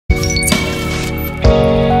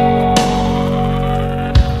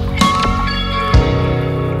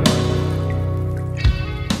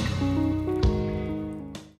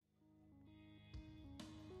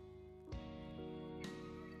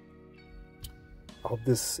I hope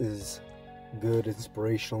this is good,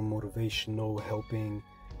 inspirational, motivational, helping,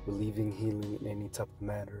 relieving, healing in any type of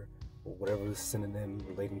manner, or whatever the synonym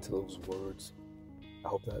relating to those words. I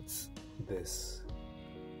hope that's this.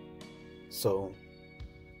 So,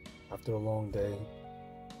 after a long day,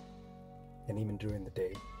 and even during the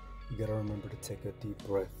day, you gotta remember to take a deep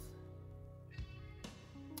breath.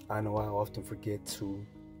 I know I often forget to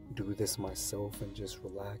do this myself and just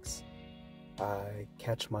relax. I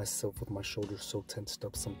catch myself with my shoulders so tensed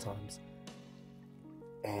up sometimes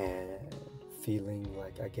and feeling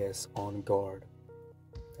like, I guess, on guard,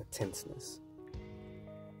 that tenseness.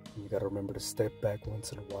 You gotta remember to step back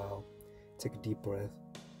once in a while, take a deep breath,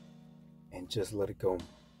 and just let it go.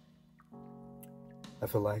 I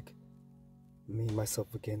feel like me,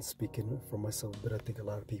 myself again, speaking for myself, but I think a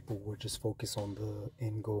lot of people were just focused on the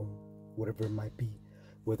end goal, whatever it might be,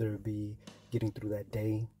 whether it be getting through that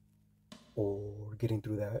day or getting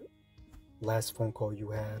through that last phone call you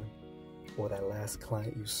had or that last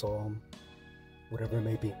client you saw, whatever it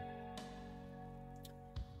may be.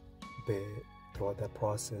 But throughout that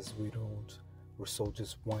process, we're so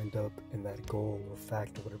just wind up in that goal or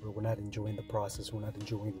fact or whatever. We're not enjoying the process, we're not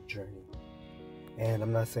enjoying the journey. And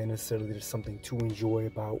I'm not saying necessarily there's something to enjoy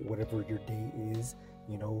about whatever your day is,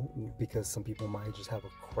 because some people might just have a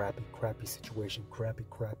crappy situation,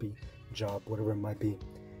 crappy job, whatever it might be.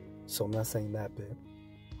 So I'm not saying that, but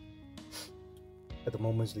at the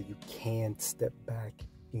moments that you can step back,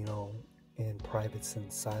 in privacy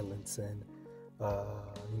and silence and,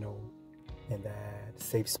 in that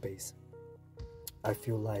safe space, I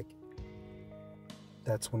feel like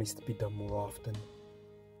that's what needs to be done more often.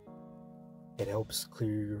 It helps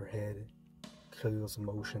clear your head, clear those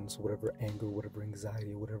emotions, whatever anger, whatever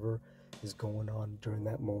anxiety, whatever is going on during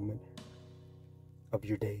that moment of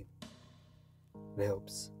your day. It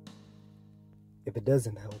helps. If it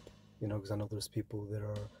doesn't help, because I know there's people that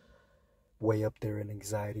are way up there in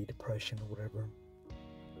anxiety, depression, or whatever.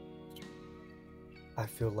 I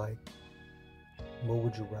feel like, what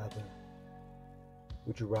would you rather?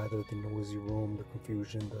 Would you rather the noisy room, the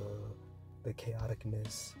confusion, the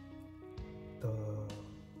chaoticness, the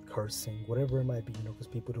cursing, whatever it might be, because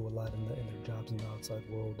people do a lot in their jobs in the outside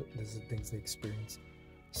world. This is things they experience.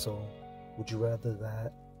 So, would you rather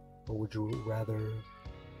that, or would you rather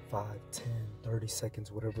 5, 10, 30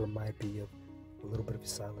 seconds, whatever it might be, of a little bit of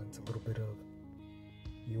silence, a little bit of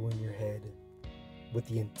you in your head, with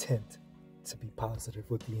the intent to be positive,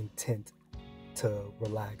 with the intent to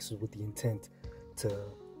relax, with the intent to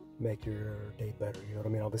make your day better? You know what I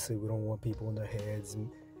mean? Obviously, we don't want people in their heads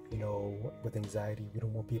and with anxiety. We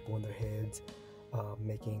don't want people in their heads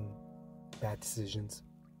making bad decisions.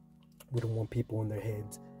 We don't want people in their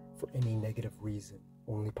heads for any negative reason,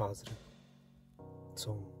 only positive.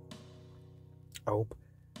 So I hope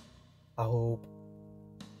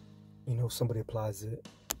somebody applies it.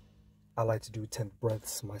 I like to do 10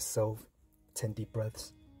 breaths myself, 10 deep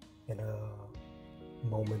breaths in a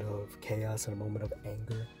moment of chaos, in a moment of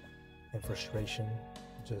anger and frustration.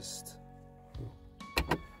 Just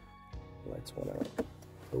lights went out.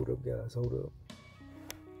 Hold up, guys. Hold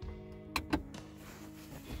up.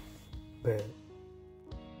 But